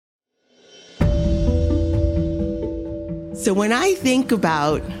So when I think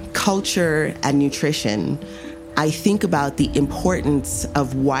about culture and nutrition, I think about the importance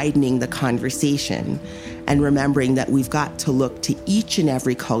of widening the conversation and remembering that we've got to look to each and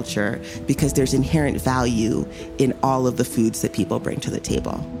every culture because there's inherent value in all of the foods that people bring to the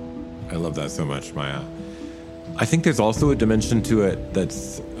table. I love that so much, Maya. I think there's also a dimension to it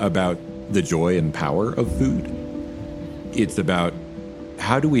that's about the joy and power of food. It's about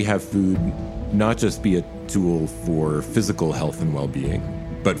how do we have food not just be a tool for physical health and well-being,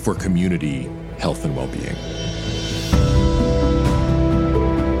 but for community health and well-being.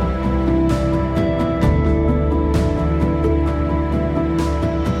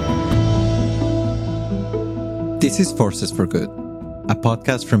 This is Forces for Good, a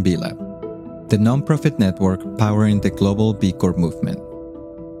podcast from B-Lab, the nonprofit network powering the global B Corp movement.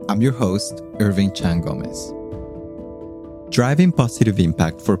 I'm your host, Irving Chan Gomez. Driving positive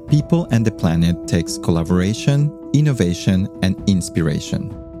impact for people and the planet takes collaboration, innovation, and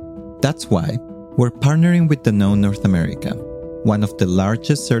inspiration. That's why we're partnering with Danone North America, one of the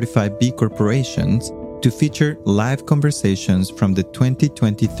largest certified B corporations, to feature live conversations from the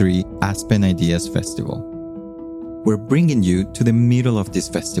 2023 Aspen Ideas Festival. We're bringing you to the middle of this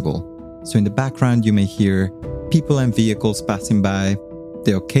festival, so in the background you may hear people and vehicles passing by,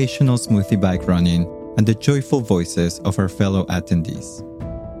 the occasional smoothie bike running, and the joyful voices of our fellow attendees.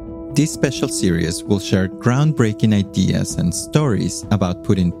 This special series will share groundbreaking ideas and stories about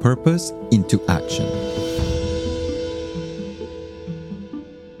putting purpose into action.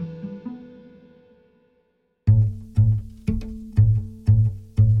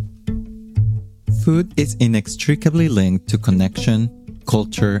 Food is inextricably linked to connection,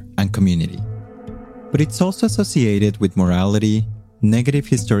 culture, and community. But it's also associated with morality, negative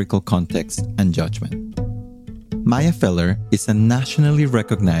historical context, and judgment. Maya Feller is a nationally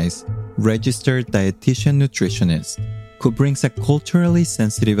recognized, registered dietitian nutritionist who brings a culturally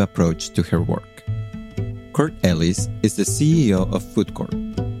sensitive approach to her work. Kurt Ellis is the CEO of Food Corp,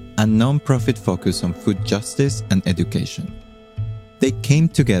 a nonprofit focused on food justice and education. They came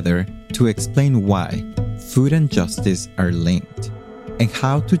together to explain why food and justice are linked and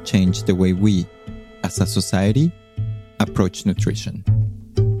how to change the way we, as a society, approach nutrition.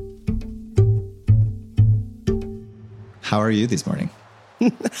 How are you this morning?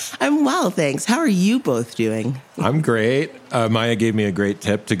 I'm well, thanks. How are you both doing? I'm great. Maya gave me a great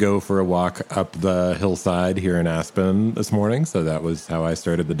tip to go for a walk up the hillside here in Aspen this morning. So that was how I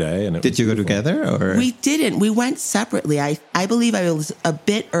started the day. And Did you go together? Or? We didn't. We went separately. I believe I was a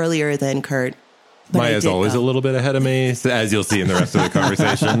bit earlier than Kurt. Maya's always a little bit ahead of me, as you'll see in the rest of the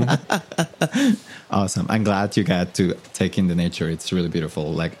conversation. Awesome. I'm glad you got to take in the nature. It's really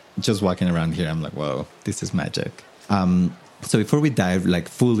beautiful. Like just walking around here, I'm like, whoa, this is magic. So before we dive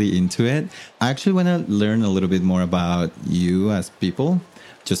fully into it, I actually want to learn a little bit more about you as people,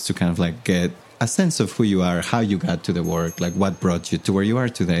 just to kind of get a sense of who you are, how you got to the work, what brought you to where you are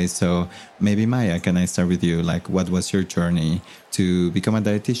today. So maybe Maya, can I start with you? What was your journey to become a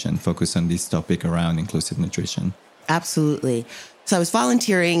dietitian, focus on this topic around inclusive nutrition? Absolutely. So I was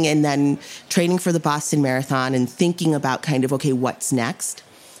volunteering and then training for the Boston Marathon and thinking about okay, what's next?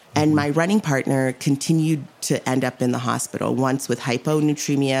 And my running partner continued to end up in the hospital, once with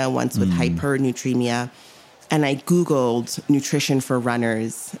hyponatremia, once with hypernatremia. And I Googled nutrition for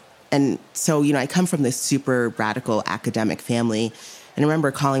runners. And so, I come from this super radical academic family. And I remember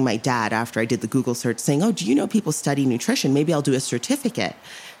calling my dad after I did the Google search saying, oh, do you know people study nutrition? Maybe I'll do a certificate.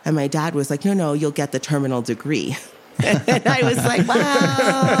 And my dad was like, no, you'll get the terminal degree. And I was like,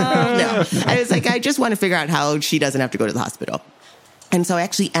 wow, no. I was like, I just want to figure out how she doesn't have to go to the hospital. And so I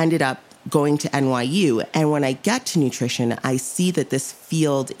actually ended up going to NYU. And when I get to nutrition, I see that this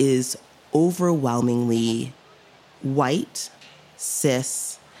field is overwhelmingly white,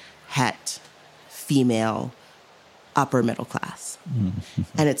 cis, het, female, upper middle class.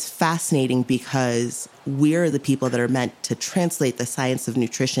 And it's fascinating because we're the people that are meant to translate the science of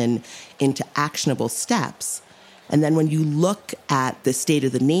nutrition into actionable steps. And then when you look at the state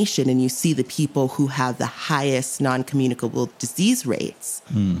of the nation and you see the people who have the highest non-communicable disease rates,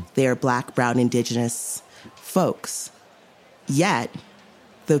 they are Black, brown, indigenous folks. Yet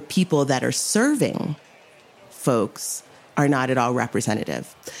the people that are serving folks are not at all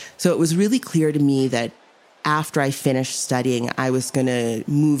representative. So it was really clear to me that after I finished studying, I was going to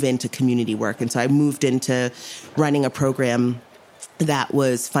move into community work. And so I moved into running a program that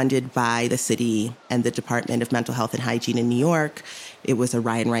was funded by the city and the Department of Mental Health and Hygiene in New York. It was a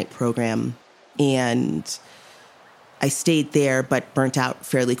Ryan Wright program. And I stayed there, but burnt out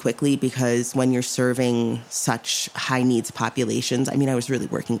fairly quickly because when you're serving such high needs populations, I was really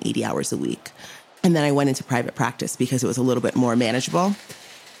working 80 hours a week. And then I went into private practice because it was a little bit more manageable.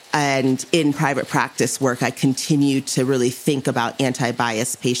 And in private practice work, I continued to really think about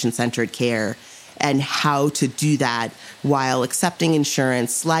anti-bias, patient-centered care and how to do that while accepting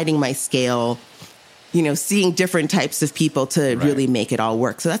insurance, sliding my scale, seeing different types of people to really make it all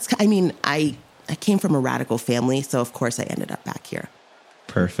work. So that's, I came from a radical family, so of course I ended up back here.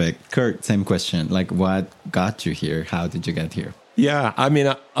 Perfect. Kurt, same question. Like, what got you here? How did you get here? Yeah,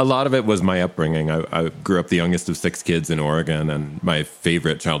 a lot of it was my upbringing. I grew up the youngest of 6 kids in Oregon, and my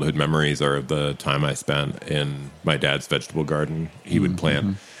favorite childhood memories are the time I spent in my dad's vegetable garden. He would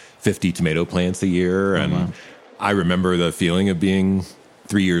plant 50 tomato plants a year, and I remember the feeling of being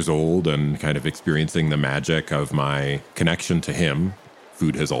 3 years old and kind of experiencing the magic of my connection to him.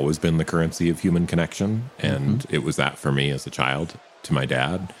 Food has always been the currency of human connection, and it was that for me as a child to my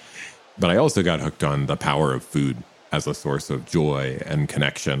dad. But I also got hooked on the power of food as a source of joy and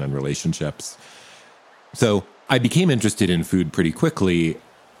connection and relationships. So I became interested in food pretty quickly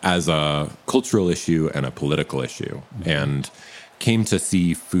as a cultural issue and a political issue, and came to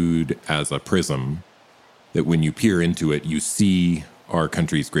see food as a prism that when you peer into it, you see our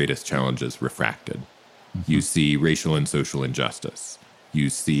country's greatest challenges refracted. You see racial and social injustice. You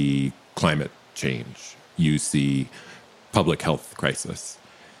see climate change. You see public health crisis.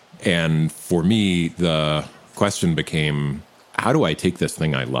 And for me, the question became, how do I take this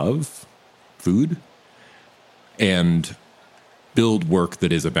thing I love, food, and build work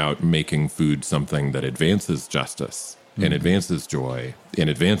that is about making food something that advances justice and advances joy and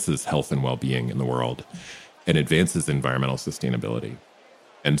advances health and well-being in the world and advances environmental sustainability.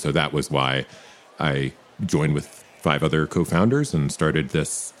 And so that was why I joined with 5 other co-founders and started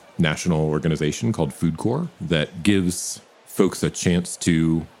this national organization called Food Corps that gives folks a chance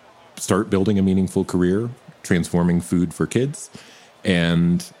to start building a meaningful career transforming food for kids.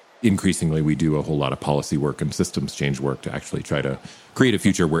 And increasingly, we do a whole lot of policy work and systems change work to actually try to create a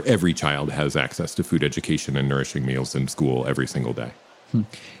future where every child has access to food education and nourishing meals in school every single day.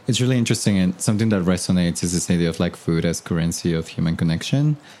 It's really interesting, and something that resonates is this idea of like food as currency of human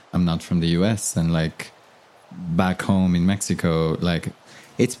connection. I'm not from the US, and like back home in Mexico, like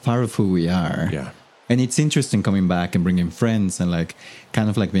it's part of who we are. Yeah. And it's interesting coming back and bringing friends and like kind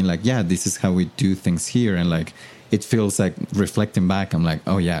of like being like, yeah, this is how we do things here. And like, it feels like reflecting back, I'm like,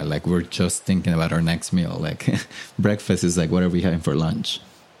 oh yeah, like we're just thinking about our next meal. Like breakfast is like, what are we having for lunch?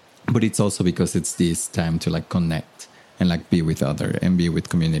 But it's also because it's this time to like connect and like be with other and be with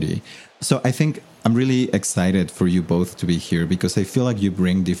community. So I think I'm really excited for you both to be here because I feel like you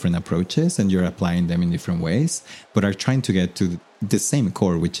bring different approaches and you're applying them in different ways, but are trying to get to the same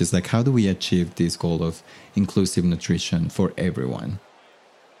core, which is like, how do we achieve this goal of inclusive nutrition for everyone?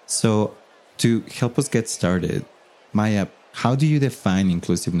 So to help us get started, Maya, how do you define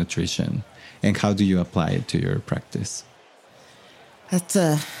inclusive nutrition and how do you apply it to your practice? That's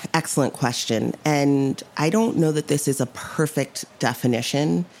an excellent question. And I don't know that this is a perfect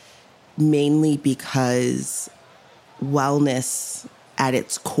definition, mainly because wellness at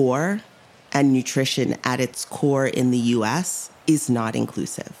its core and nutrition at its core in the US is not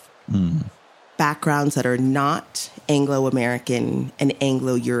inclusive. Backgrounds that are not Anglo-American and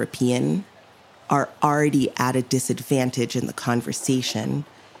Anglo-European are already at a disadvantage in the conversation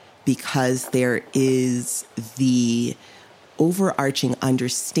because there is the overarching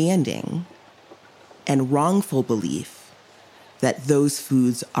understanding and wrongful belief that those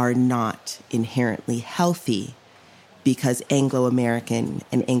foods are not inherently healthy because Anglo-American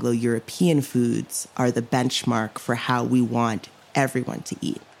and Anglo-European foods are the benchmark for how we want everyone to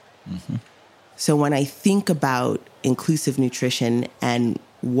eat. So when I think about inclusive nutrition and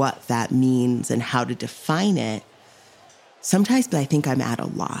what that means and how to define it, sometimes I think I'm at a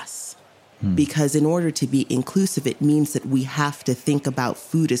loss. Because in order to be inclusive, it means that we have to think about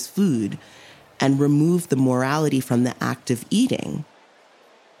food as food and remove the morality from the act of eating.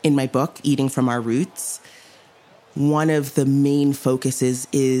 In my book, Eating from Our Roots, one of the main focuses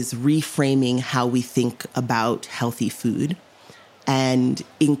is reframing how we think about healthy food and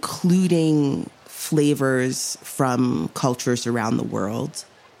including flavors from cultures around the world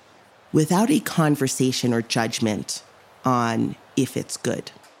without a conversation or judgment on if it's good.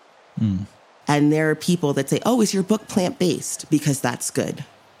 And there are people that say, oh, is your book plant-based? Because that's good.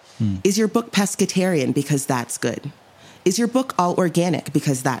 Is your book pescatarian? Because that's good. Is your book all organic?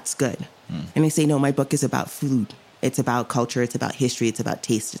 Because that's good. And I say, no, my book is about food. It's about culture. It's about history. It's about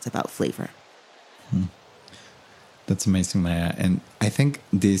taste. It's about flavor. That's amazing, Maya. And I think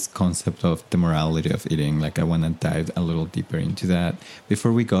this concept of the morality of eating, like I want to dive a little deeper into that.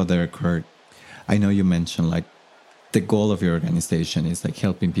 Before we go there, Kurt, I know you mentioned like the goal of your organization is like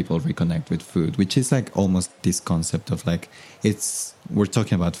helping people reconnect with food, which is like almost this concept of like, we're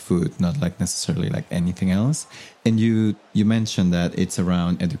talking about food, not like necessarily like anything else. And you mentioned that it's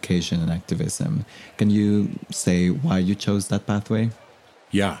around education and activism. Can you say why you chose that pathway?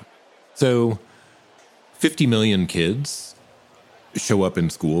 Yeah. So 50 million kids show up in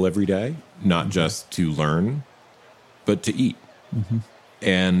school every day, not just to learn, but to eat. Mm-hmm.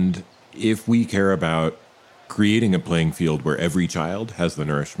 And if we care about creating a playing field where every child has the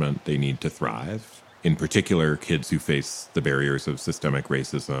nourishment they need to thrive, in particular kids who face the barriers of systemic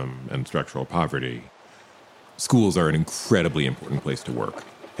racism and structural poverty, schools are an incredibly important place to work.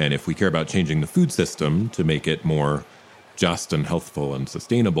 And if we care about changing the food system to make it more just and healthful and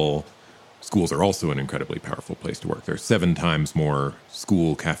sustainable, schools are also an incredibly powerful place to work. There are 7 times more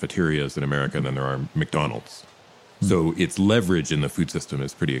school cafeterias in America than there are McDonald's. So its leverage in the food system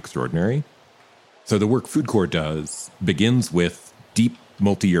is pretty extraordinary. So the work Food Corps does begins with deep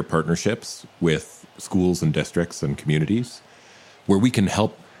multi-year partnerships with schools and districts and communities, where we can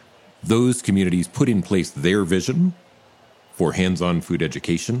help those communities put in place their vision for hands-on food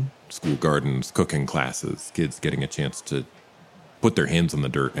education, school gardens, cooking classes, kids getting a chance to put their hands in the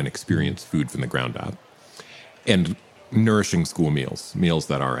dirt and experience food from the ground up, and nourishing school meals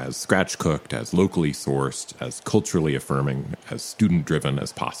that are as scratch-cooked, as locally sourced, as culturally affirming, as student-driven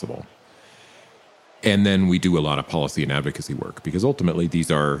as possible. And then we do a lot of policy and advocacy work, because ultimately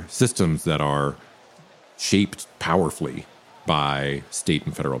these are systems that are shaped powerfully by state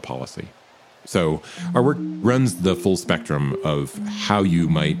and federal policy. So our work runs the full spectrum of how you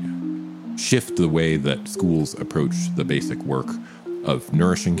might shift the way that schools approach the basic work of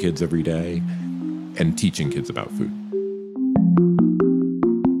nourishing kids every day and teaching kids about food.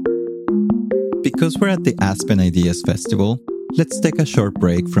 Because we're at the Aspen Ideas Festival, let's take a short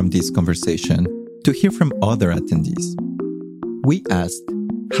break from this conversation to hear from other attendees. We asked,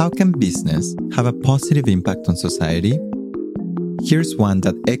 how can business have a positive impact on society? Here's one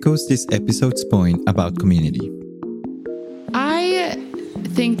that echoes this episode's point about community. I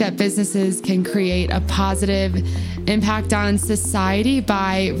think that businesses can create a positive impact on society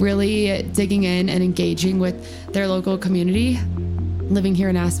by really digging in and engaging with their local community. Living here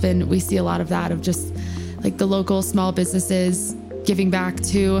in Aspen, we see a lot of that, of just like the local small businesses giving back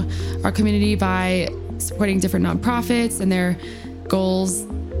to our community by supporting different nonprofits and their goals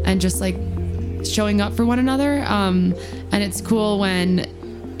and just like showing up for one another. And it's cool when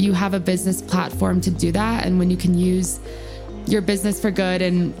you have a business platform to do that, and when you can use your business for good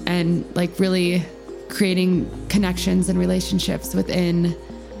and like really creating connections and relationships within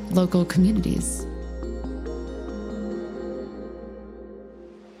local communities.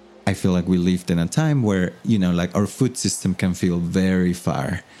 I feel like we lived in a time where, like our food system can feel very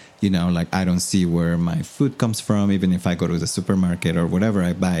far. Like I don't see where my food comes from, even if I go to the supermarket or whatever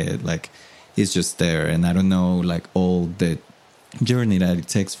I buy it, like it's just there. And I don't know like all the journey that it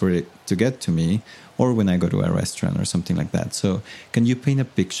takes for it to get to me, or when I go to a restaurant or something like that. So can you paint a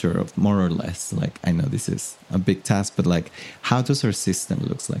picture of more or less, like, I know this is a big task, but like, how does our system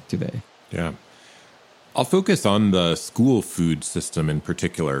looks like today? Yeah. I'll focus on the school food system in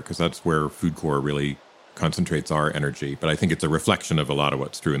particular, because that's where Food Corps really concentrates our energy. But I think it's a reflection of a lot of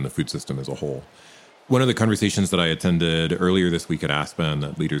what's true in the food system as a whole. One of the conversations that I attended earlier this week at Aspen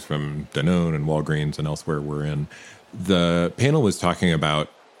that leaders from Danone and Walgreens and elsewhere were in, the panel was talking about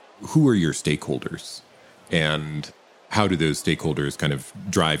who are your stakeholders and how do those stakeholders kind of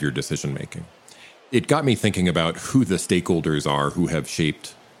drive your decision making. It got me thinking about who the stakeholders are who have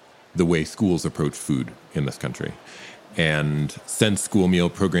shaped the way schools approach food in this country. And since school meal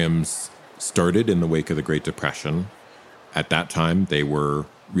programs started in the wake of the Great Depression, at that time they were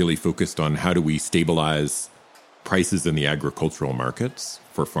really focused on how do we stabilize prices in the agricultural markets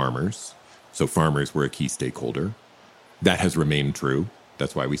for farmers. So farmers were a key stakeholder. That has remained true.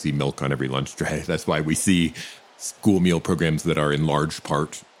 That's why we see milk on every lunch tray. That's why we see school meal programs that are in large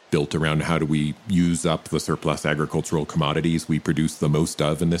part built around how do we use up the surplus agricultural commodities we produce the most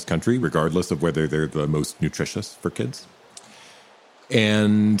of in this country, regardless of whether they're the most nutritious for kids.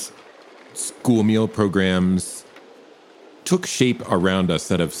 And school meal programs took shape around a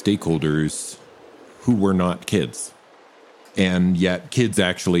set of stakeholders who were not kids. And yet kids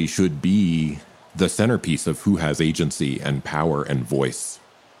actually should be the centerpiece of who has agency and power and voice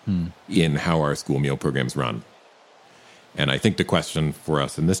in how our school meal programs run. And I think the question for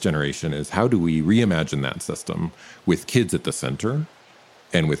us in this generation is, how do we reimagine that system with kids at the center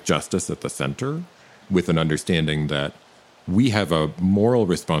and with justice at the center, with an understanding that we have a moral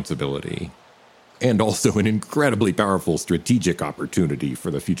responsibility and also an incredibly powerful strategic opportunity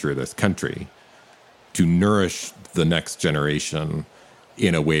for the future of this country to nourish the next generation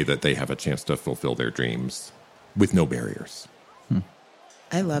in a way that they have a chance to fulfill their dreams with no barriers.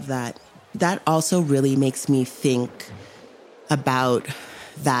 I love that. That also really makes me think about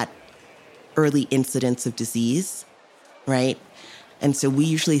that early incidence of disease, right? And so we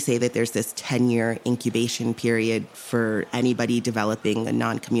usually say that there's this 10-year incubation period for anybody developing a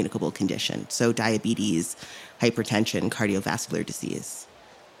non-communicable condition. So diabetes, hypertension, cardiovascular disease.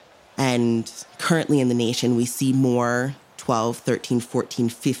 And currently in the nation, we see more 12, 13, 14,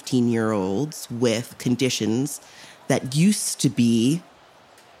 15-year-olds with conditions that used to be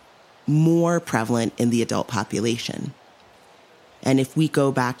more prevalent in the adult population. And if we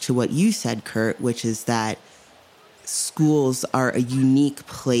go back to what you said, Kurt, which is that schools are a unique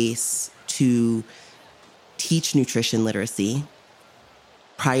place to teach nutrition literacy,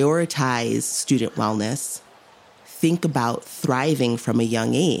 prioritize student wellness, think about thriving from a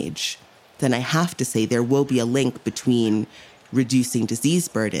young age, then I have to say there will be a link between reducing disease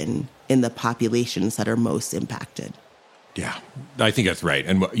burden in the populations that are most impacted. Yeah, I think that's right.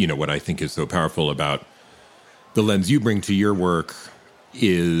 And what I think is so powerful about the lens you bring to your work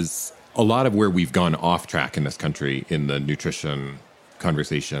is a lot of where we've gone off track in this country in the nutrition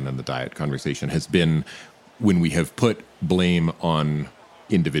conversation and the diet conversation has been when we have put blame on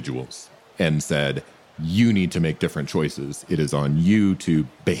individuals and said, you need to make different choices. It is on you to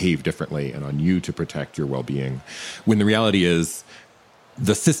behave differently and on you to protect your well-being. When the reality is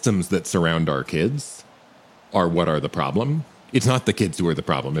the systems that surround our kids are what are the problem. It's not the kids who are the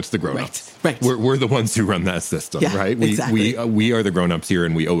problem. It's the grown-ups. Right. We're the ones who run that system, yeah, right? Exactly. We are the grown-ups here,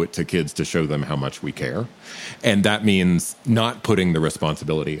 and we owe it to kids to show them how much we care. And that means not putting the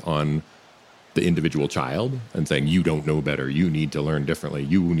responsibility on the individual child and saying, you don't know better, you need to learn differently,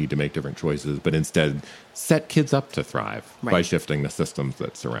 you need to make different choices, but instead set kids up to thrive by shifting the systems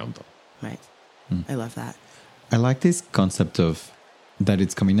that surround them. Right. I love that. I like this concept of that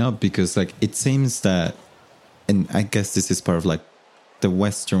it's coming up because it seems that, and I guess this is part of the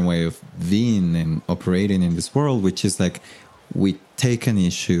Western way of being and operating in this world, which is we take an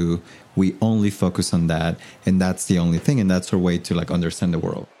issue, we only focus on that, and that's the only thing, and that's our way to understand the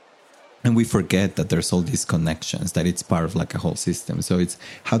world. And we forget that there's all these connections, that it's part of a whole system. So it's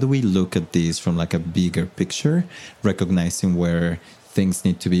how do we look at this from a bigger picture, recognizing where things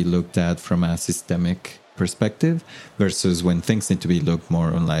need to be looked at from a systemic perspective versus when things need to be looked more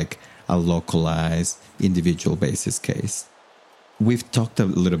on a localized individual basis case. We've talked a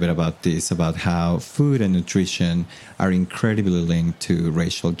little bit about this, about how food and nutrition are incredibly linked to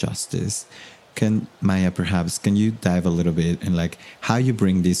racial justice. Maya, perhaps, can you dive a little bit in how you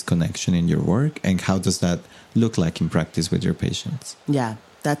bring this connection in your work and how does that look like in practice with your patients? Yeah,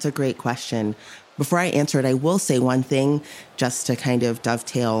 that's a great question. Before I answer it, I will say one thing just to kind of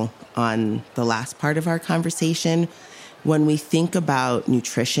dovetail on the last part of our conversation. When we think about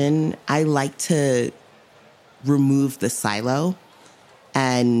nutrition, I like to remove the silo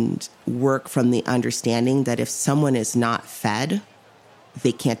and work from the understanding that if someone is not fed,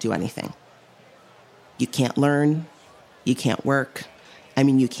 they can't do anything. You can't learn, you can't work.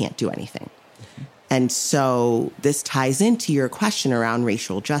 You can't do anything. Mm-hmm. And so this ties into your question around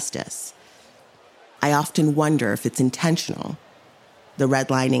racial justice. I often wonder if it's intentional, the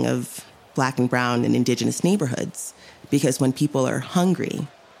redlining of Black and brown and indigenous neighborhoods, because when people are hungry,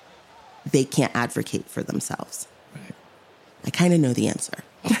 they can't advocate for themselves. Right. I kind of know the answer.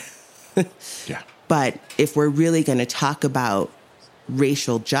 Yeah. But if we're really going to talk about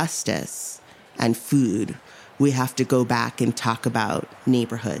racial justice and food, we have to go back and talk about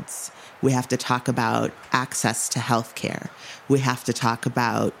neighborhoods. We have to talk about access to healthcare. We have to talk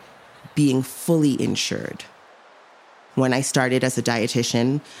about being fully insured. When I started as a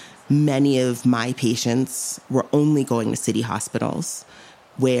dietitian, many of my patients were only going to city hospitals,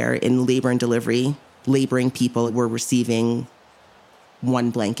 where in labor and delivery, laboring people were receiving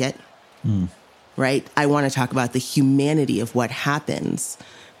one blanket, right? I want to talk about the humanity of what happens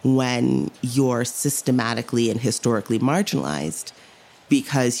when you're systematically and historically marginalized,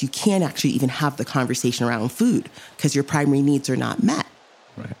 because you can't actually even have the conversation around food because your primary needs are not met.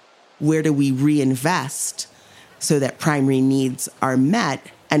 Right. Where do we reinvest so that primary needs are met,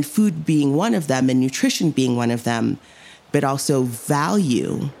 and food being one of them and nutrition being one of them, but also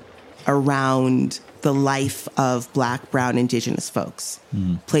value around the life of Black, brown, indigenous folks,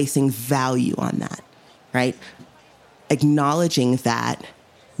 placing value on that, right? Acknowledging that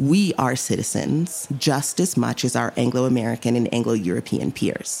we are citizens just as much as our Anglo-American and Anglo-European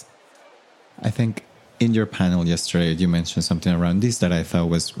peers. I think in your panel yesterday, you mentioned something around this that I thought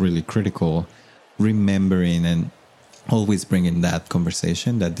was really critical, remembering and always bring in that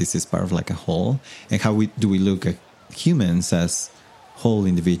conversation that this is part of like a whole, and how do we look at humans as whole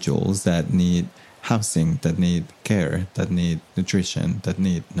individuals that need housing, that need care, that need nutrition, that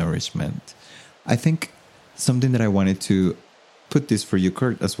need nourishment. I think something that I wanted to put this for you,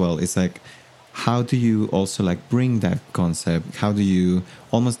 Kurt, as well, is like, how do you also like bring that concept? How do you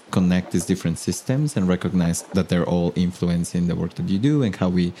almost connect these different systems and recognize that they're all influencing the work that you do and how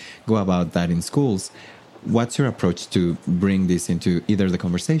we go about that in schools? What's your approach to bring this into either the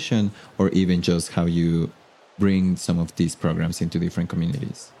conversation or even just how you bring some of these programs into different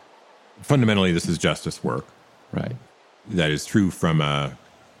communities? Fundamentally, this is justice work. Right. That is true from a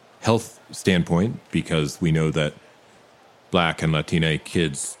health standpoint, because we know that Black and Latina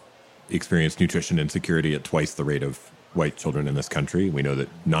kids experience nutrition insecurity at twice the rate of white children in this country. We know that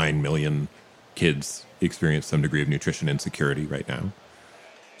 9 million kids experience some degree of nutrition insecurity right now.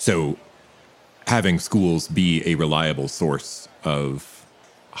 So having schools be a reliable source of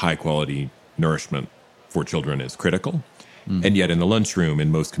high-quality nourishment for children is critical. And yet in the lunchroom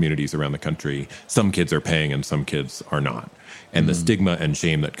in most communities around the country, some kids are paying and some kids are not. And the stigma and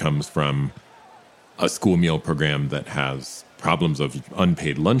shame that comes from a school meal program that has problems of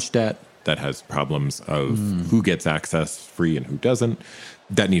unpaid lunch debt, that has problems of who gets access free and who doesn't,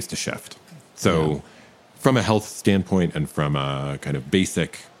 that needs to shift. So from a health standpoint and from a kind of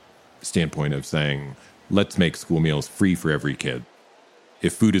basic standpoint of saying, let's make school meals free for every kid.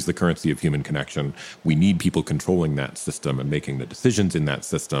 If food is the currency of human connection, we need people controlling that system and making the decisions in that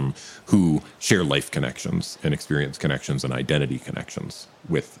system who share life connections and experience connections and identity connections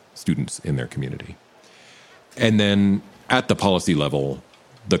with students in their community. And then at the policy level,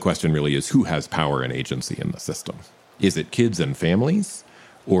 the question really is, who has power and agency in the system? Is it kids and families,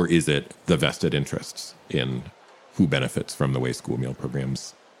 or is it the vested interests in who benefits from the way school meal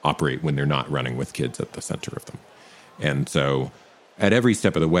programs operate when they're not running with kids at the center of them? And so at every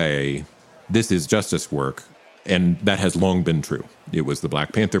step of the way, this is justice work, and that has long been true. It was the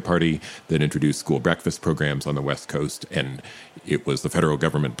Black Panther Party that introduced school breakfast programs on the West Coast, and it was the federal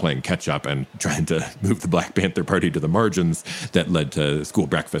government playing catch-up and trying to move the Black Panther Party to the margins that led to school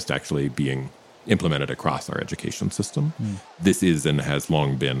breakfast actually being implemented across our education system. This is and has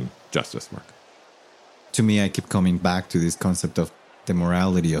long been justice work. To me, I keep coming back to this concept of the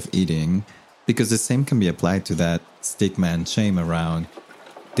morality of eating, because the same can be applied to that stigma and shame around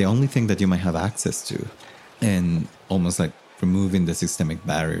the only thing that you might have access to, and almost like removing the systemic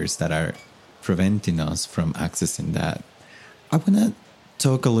barriers that are preventing us from accessing that. I want to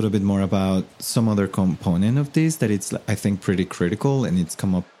talk a little bit more about some other component of this that it's, I think, pretty critical, and it's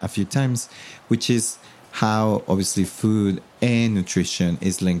come up a few times, which is how obviously food and nutrition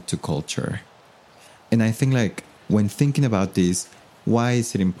is linked to culture. And I think like when thinking about this, why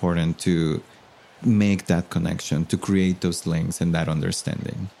is it important to make that connection, to create those links and that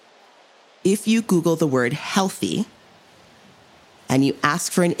understanding? If you Google the word healthy and you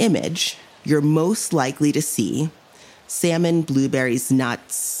ask for an image, you're most likely to see salmon, blueberries,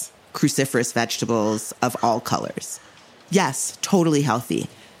 nuts, cruciferous vegetables of all colors. Yes, totally healthy.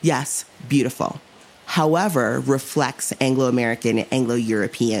 Yes, beautiful. However, reflects Anglo-American,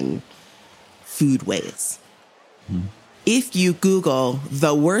 Anglo-European food ways. If you Google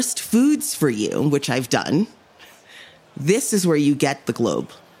the worst foods for you, which I've done, this is where you get the globe.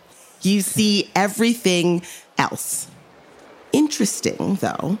 You see everything else. Interesting,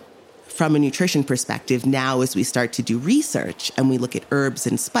 though, from a nutrition perspective, now as we start to do research and we look at herbs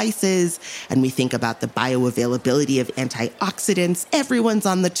and spices and we think about the bioavailability of antioxidants, everyone's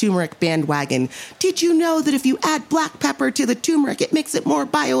on the turmeric bandwagon. Did you know that if you add black pepper to the turmeric, it makes it more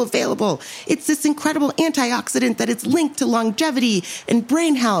bioavailable? It's this incredible antioxidant that is linked to longevity and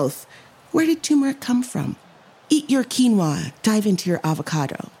brain health. Where did turmeric come from? Eat your quinoa, dive into your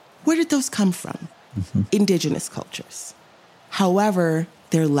avocado. Where did those come from? Indigenous cultures. However,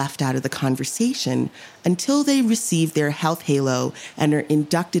 they're left out of the conversation until they receive their health halo and are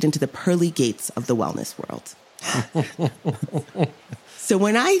inducted into the pearly gates of the wellness world. So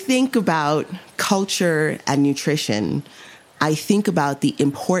when I think about culture and nutrition, I think about the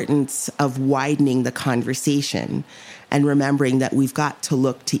importance of widening the conversation and remembering that we've got to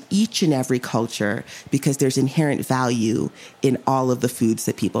look to each and every culture because there's inherent value in all of the foods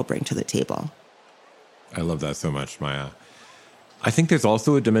that people bring to the table. I love that so much, Maya. I think there's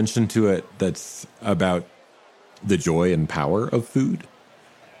also a dimension to it that's about the joy and power of food.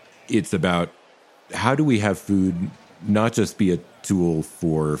 It's about how do we have food not just be a tool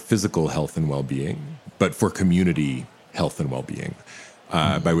for physical health and well-being, but for community health and well-being,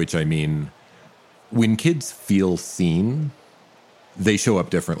 by which I mean when kids feel seen, they show up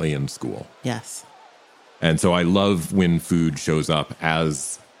differently in school. Yes. And so I love when food shows up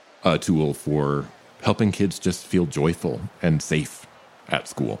as a tool for helping kids just feel joyful and safe at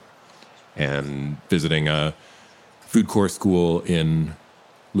school. And visiting a food course school in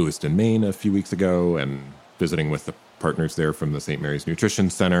Lewiston, Maine a few weeks ago, and visiting with the partners there from the St. Mary's Nutrition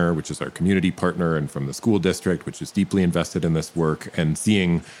Center, which is our community partner, and from the school district, which is deeply invested in this work, and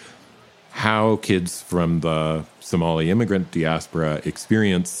seeing how kids from the Somali immigrant diaspora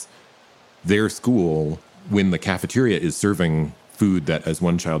experience their school when the cafeteria is serving food that, as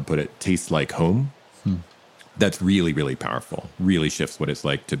one child put it, tastes like home. That's really, really powerful, really shifts what it's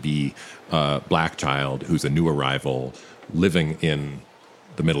like to be a Black child who's a new arrival living in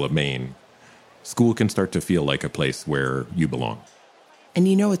the middle of Maine. School can start to feel like a place where you belong. And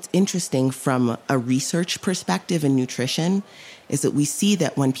you know, it's interesting from a research perspective in nutrition is that we see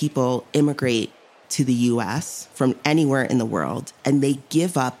that when people immigrate to the U.S. from anywhere in the world and they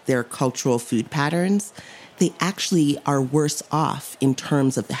give up their cultural food patterns, they actually are worse off in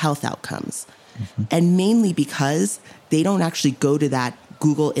terms of the health outcomes. Mm-hmm. And mainly because they don't actually go to that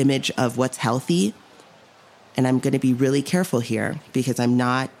Google image of what's healthy. And I'm going to be really careful here because I'm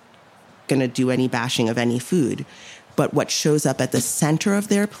not going to do any bashing of any food. But what shows up at the center of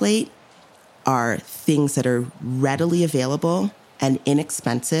their plate are things that are readily available and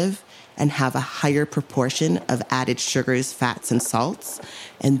inexpensive and have a higher proportion of added sugars, fats, and salts.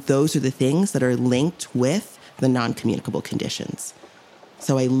 And those are the things that are linked with the non-communicable conditions.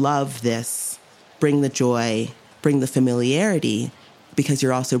 So I love this. Bring the joy, bring the familiarity, because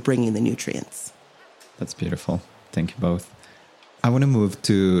you're also bringing the nutrients. That's beautiful. Thank you both. I want to move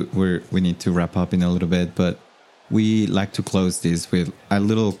to where we need to wrap up in a little bit, but we like to close this with a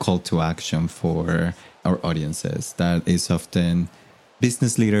little call to action for our audiences. That is often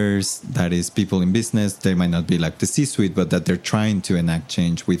business leaders, that is people in business. They might not be like the C-suite, but that they're trying to enact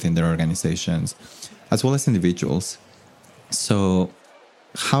change within their organizations, as well as individuals. So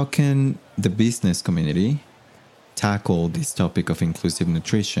how can the business community tackle this topic of inclusive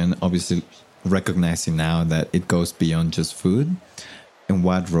nutrition, obviously recognizing now that it goes beyond just food? And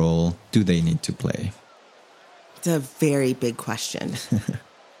what role do they need to play? It's a very big question.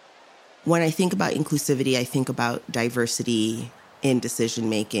 When I think about inclusivity, I think about diversity in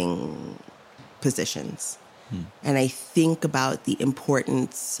decision-making positions. And I think about the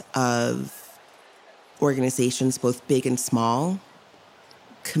importance of organizations, both big and small,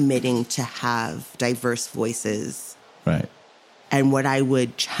 committing to have diverse voices. Right. And what I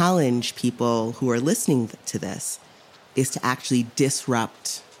would challenge people who are listening to this is to actually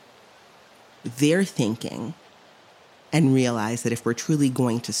disrupt their thinking and realize that if we're truly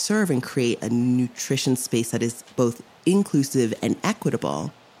going to serve and create a nutrition space that is both inclusive and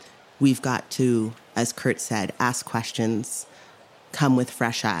equitable, we've got to, as Kurt said, ask questions, come with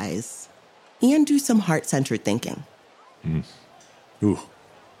fresh eyes, and do some heart-centered thinking. Ooh,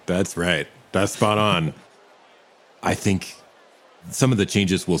 that's right. That's spot on. I think some of the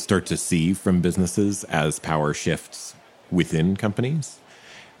changes we'll start to see from businesses as power shifts within companies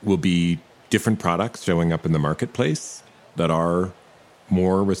will be different products showing up in the marketplace that are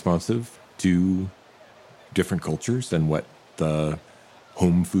more responsive to different cultures than what the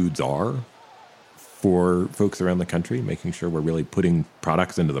home foods are for folks around the country, making sure we're really putting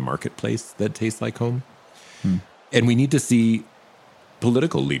products into the marketplace that taste like home. And we need to see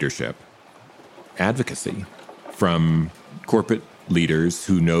political leadership, advocacy from corporate leaders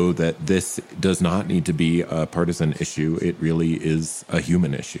who know that this does not need to be a partisan issue. It really is a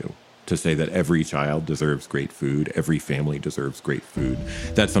human issue. To say that every child deserves great food, every family deserves great food.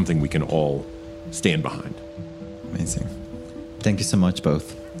 That's something we can all stand behind. Amazing. Thank you so much,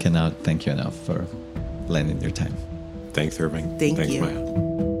 both. Cannot thank you enough for lending your time. Thanks, Irving. Thanks, you. Maya.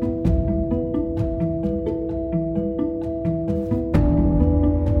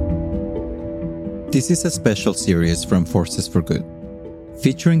 This is a special series from Forces for Good,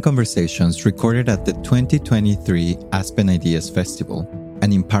 featuring conversations recorded at the 2023 Aspen Ideas Festival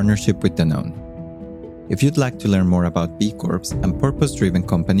and in partnership with Danone. If you'd like to learn more about B Corps and purpose-driven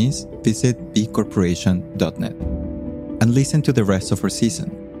companies, visit bcorporation.net and listen to the rest of our season.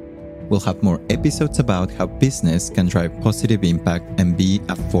 We'll have more episodes about how business can drive positive impact and be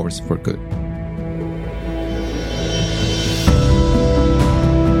a force for good.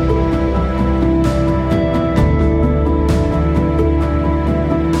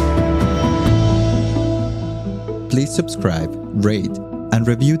 Please subscribe, rate, and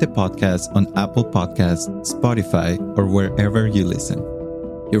review the podcast on Apple Podcasts, Spotify, or wherever you listen.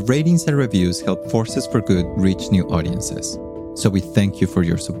 Your ratings and reviews help Forces for Good reach new audiences, so we thank you for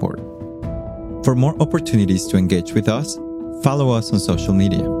your support. For more opportunities to engage with us, follow us on social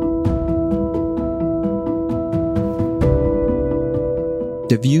media.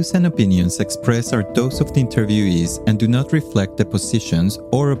 The views and opinions expressed are those of the interviewees and do not reflect the positions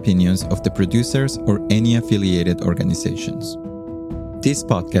or opinions of the producers or any affiliated organizations. This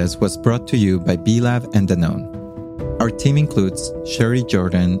podcast was brought to you by B-Lab and Danone. Our team includes Sherry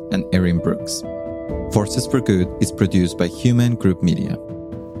Jordan and Erin Brooks. Forces for Good is produced by Human Group Media.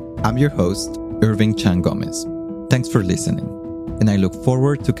 I'm your host, Irving Chan Gomez. Thanks for listening, and I look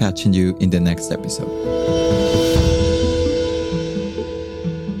forward to catching you in the next episode.